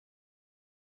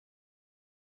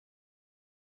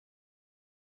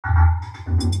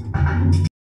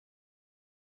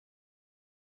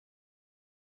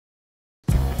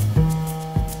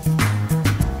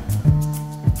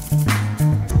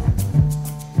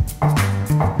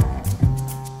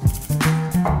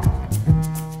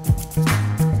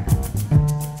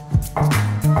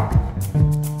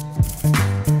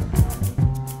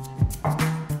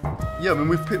Yeah, I mean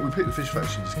we picked the Fish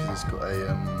Factory just because it's got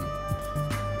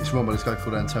it's run by this guy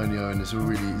called Antonio, and it sort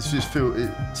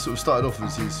of started off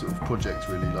as his sort of project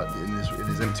really, like in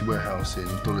his empty warehouse in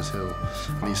Dollars Hill,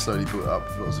 and he slowly built up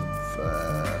with lots of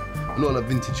a lot of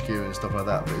vintage gear and stuff like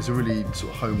that. But it's a really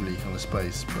sort of homely kind of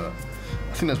space. But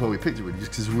I think that's why we picked it really, just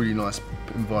because it's a really nice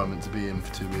environment to be in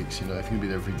for 2 weeks. You know, if you can be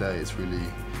there every day, it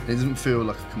doesn't feel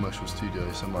like a commercial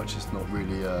studio so much. It's not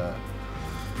really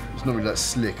that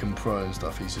slick and pro and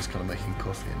stuff. He's just kind of making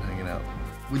coffee and hanging out.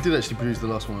 We did actually produce the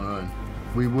last one on our own.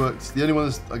 The only one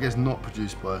that's, I guess, not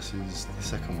produced by us is the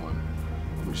second one,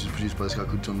 which is produced by this guy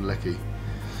called John Leckie.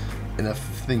 And I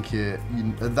think at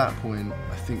that point,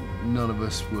 I think none of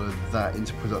us were that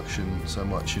into production so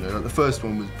much. You know, like the first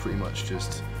one was pretty much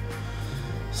just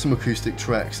some acoustic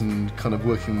tracks and kind of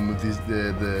working with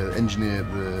the engineer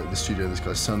at the studio, this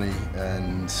guy Sonny,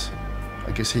 and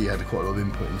I guess he had quite a lot of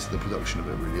input into the production of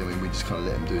it really. I mean, we just kind of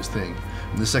let him do his thing.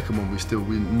 And the second one, we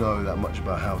didn't know that much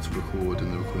about how to record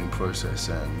and the recording process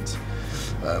and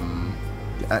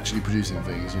actually producing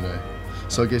things, you know.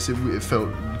 So I guess it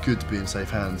felt good to be in safe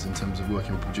hands in terms of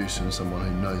working with a producer and someone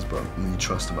who knows and you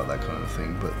trust about that kind of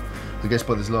thing. But I guess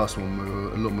by this last one, we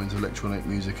were a lot more into electronic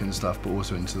music and stuff, but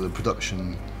also into the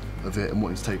production of it and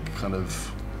wanting to take kind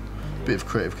of a bit of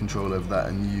creative control over that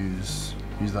and use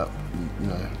that, you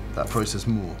know, that process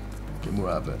more, get more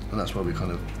out of it, and that's why we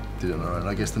kind of did it on our own.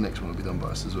 I guess the next one will be done by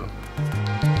us as well.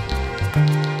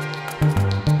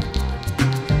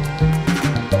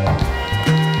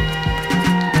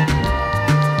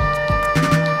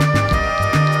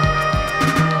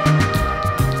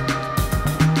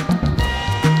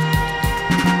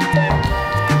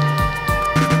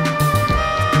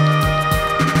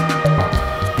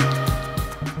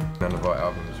 None of our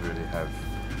albums really have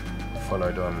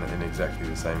followed on in exactly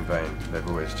the same vein. They've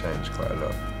always changed quite a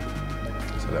lot,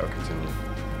 so that will continue.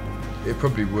 It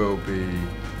probably will be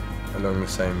along the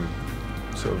same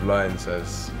sort of lines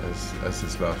as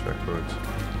this last record.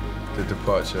 The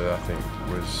departure, I think,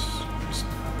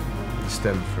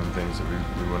 stemmed from things that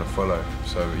we want to follow.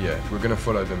 So yeah, we're going to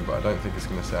follow them, but I don't think it's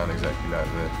going to sound exactly like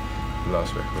the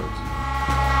last record.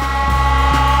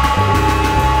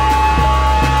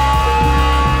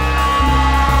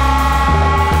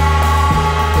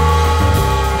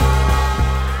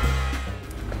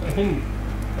 I think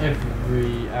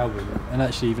every album, and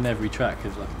actually even every track,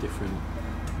 has like a different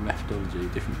methodology,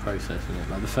 different process in it.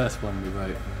 Like the first one we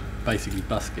wrote basically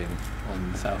busking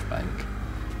on the South Bank,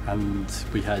 and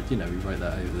we had, you know, we wrote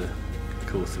that over the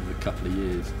course of a couple of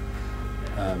years,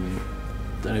 and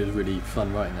it was really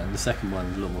fun writing that. And the second one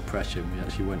was a lot more pressure, and we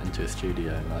actually went into a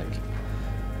studio and like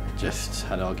just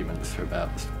had arguments for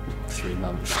about 3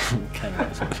 months and came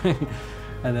out sort of thing.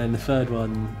 And then the third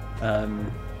one,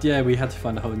 yeah, we had to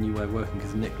find a whole new way of working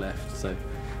because Nick left, so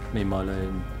me, Milo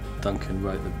and Duncan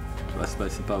wrote I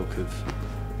suppose the bulk of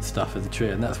stuff as a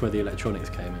trio, and that's where the electronics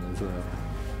came in as well.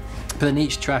 But then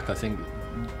each track, I think,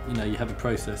 you know, you have a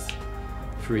process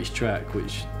for each track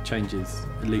which changes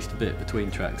at least a bit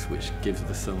between tracks, which gives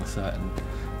the song a certain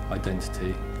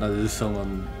identity. Now, there's a song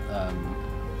on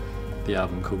the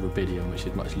album called Rubidium, which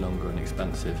is much longer and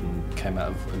expansive and came out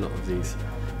of a lot of these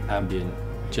ambient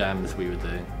jams we were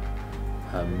doing.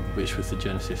 Which was the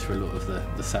genesis for a lot of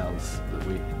the sounds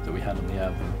that we had on the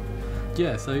album.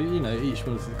 Yeah, so you know, each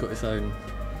one's got its own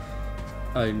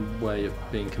way of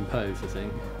being composed, I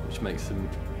think, which makes them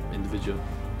individual.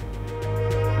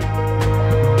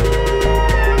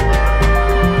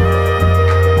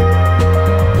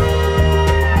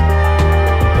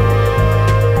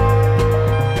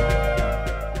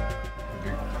 It'd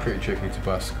be pretty tricky to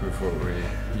busk with what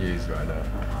we use right now.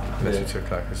 Unless we took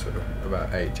like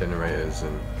about 8 generators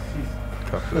and a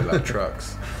couple of like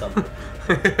trucks.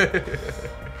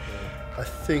 I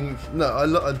think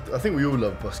I think we all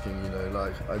love busking. You know,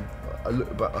 like I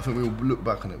look back. I think we all look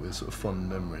back on it with sort of fond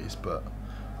memories. But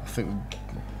I think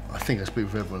I speak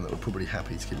for everyone that we're probably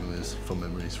happy to keep them as fond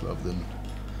memories rather than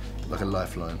like a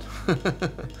lifeline.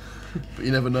 But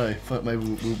you never know. Maybe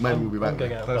we'll be back. I'm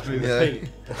going out there. busking with Pete.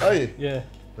 Are you? Yeah.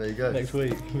 There you go. Next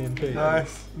week, me and Pete.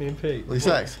 Nice. Me and Pete. Well,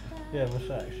 sax. Yeah, my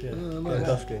sax, yeah. Oh, Yeah, nice.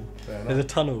 busking. Fair enough. There's a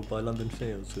tunnel by London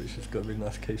Fields which has got a really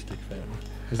nice acoustic apparently.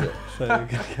 Is it? So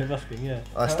go busking, yeah.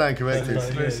 I stand corrected. Yeah.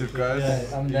 Exclusive, guys.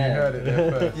 Yeah, I'm you there. heard it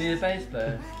there first. You the bass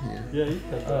player? Yeah. Yeah, you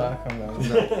can. Oh, I come down.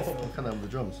 No, I can't have the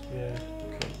drums. Yeah.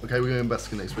 Okay, we're going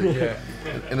busking next week. Yeah.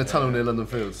 In a tunnel near London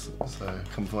Fields, so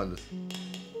come find us.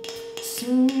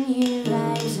 Soon you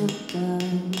rise above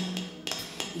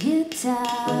your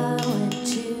tower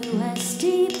to a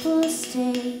steeple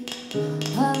state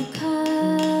of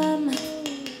calm. Love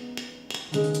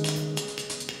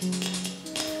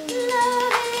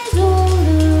is all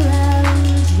around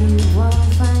you,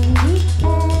 won't find the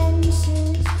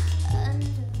answers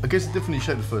under. I guess it definitely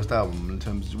shaped the first album in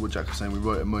terms of what Jack was saying. We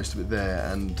wrote most of it there,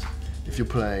 and if you're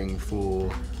playing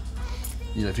for,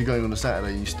 you know, if you're going on a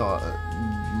Saturday and you start at,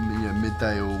 you know,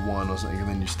 midday or 1 or something, and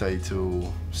then you stay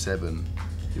till 7,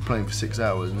 you're playing for 6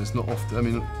 hours, and it's not often. I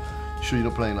mean, sure you're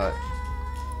not playing like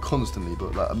constantly,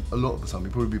 but like a lot of the time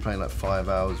you'll probably be playing like 5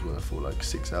 hours worth or like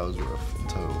 6 hours worth in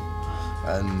total,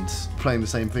 and playing the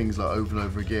same things like over and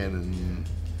over again, and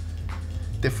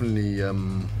definitely,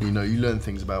 you know, you learn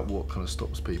things about what kind of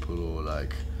stops people, or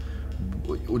like,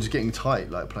 or just getting tight,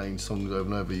 like playing songs over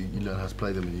and over. You learn how to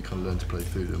play them, and you kind of learn to play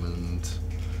through them, and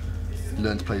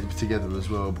learn to play together as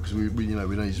well, because we you know,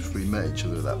 we'd only just really met each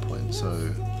other at that point,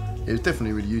 so it was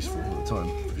definitely really useful at the time,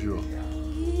 for sure.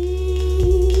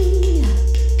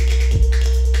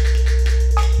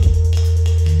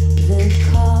 The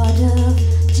card of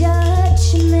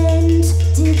judgment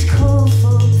did call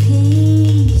for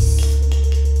peace.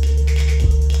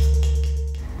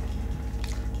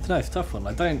 No, it's a tough one.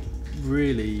 I don't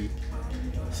really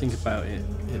think about it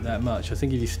that much. I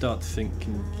think if you start to think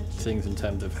in things in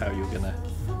terms of how you're going to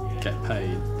get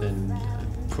paid, then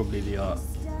probably the art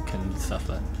can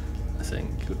suffer, I think.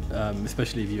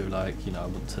 Especially if you're like, you know, I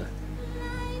want to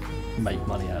make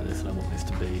money out of this and I want this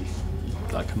to be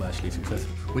like commercially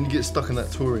successful. When you get stuck in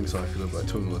that touring cycle of like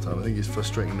touring all the time, I think it's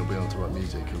frustrating not being able to write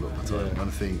music a lot of the time. Yeah. And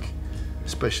I think,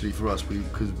 especially for us,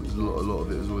 because a lot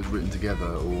of it was always written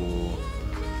together, or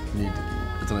you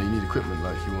need equipment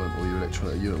like you want, or your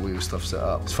electronic, all your stuff set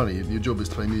up. It's funny, your job is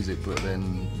to play music, but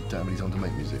then you don't have any time to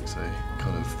make music, so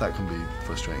kind of that can be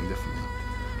frustrating, definitely.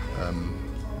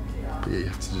 But yeah, you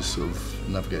have to just sort of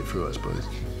navigate through it, I suppose.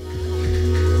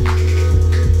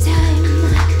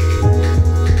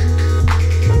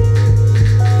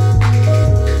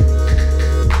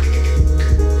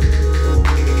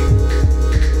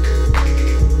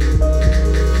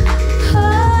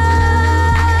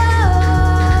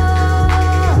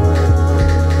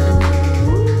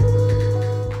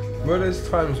 Well, there's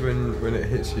times when it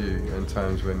hits you, and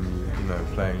times when, you know,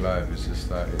 playing live is just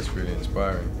like, it's really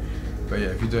inspiring. But yeah,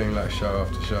 if you're doing like show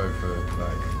after show for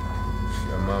like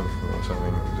a month or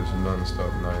something, just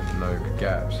non-stop, no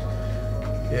gaps,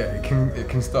 yeah, it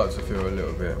can start to feel a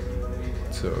little bit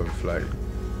sort of like,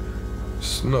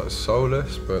 not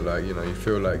soulless, but like, you know, you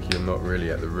feel like you're not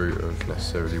really at the root of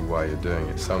necessarily why you're doing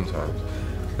it sometimes.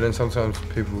 But then sometimes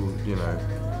people, you know,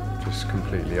 just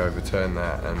completely overturn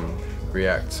that and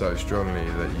react so strongly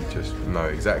that you just know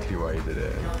exactly why you did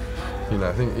it. And, you know,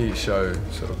 I think each show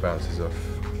sort of bounces off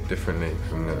differently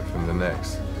from the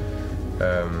next.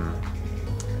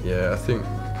 Yeah, I think,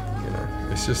 you know,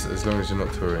 it's just as long as you're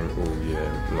not touring all year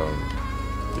long,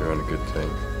 you're on a good thing.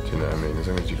 Do you know what I mean? As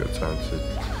long as you've got time to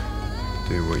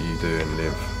do what you do and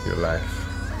live your life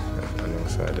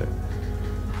alongside it.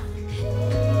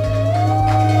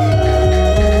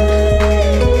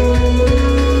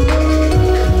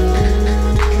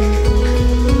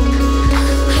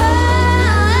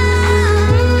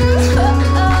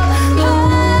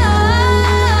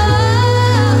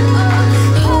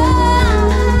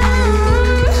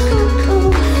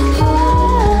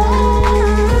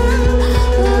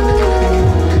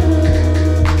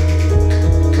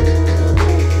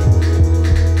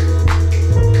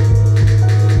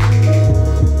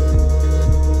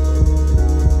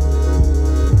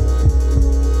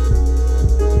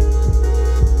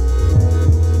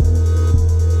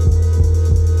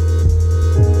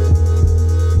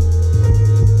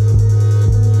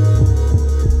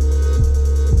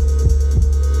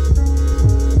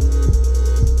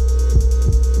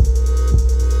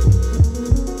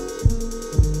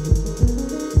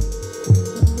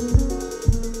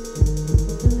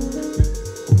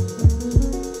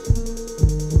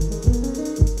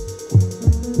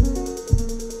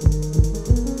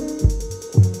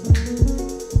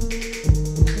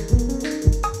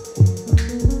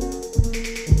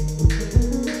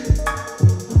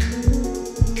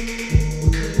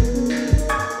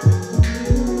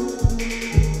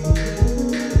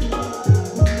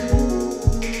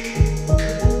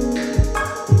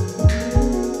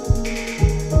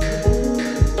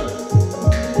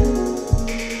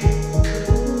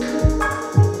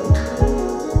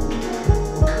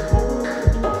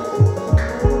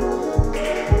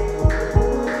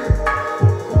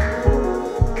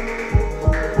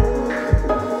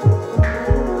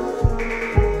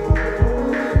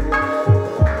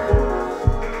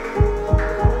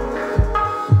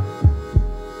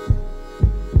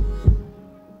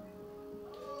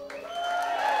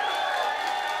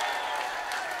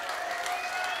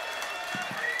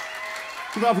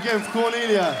 Give it up again for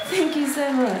Cornelia. Thank you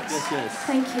so much. Yes, yes.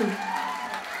 Thank you.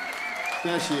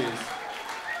 There she is.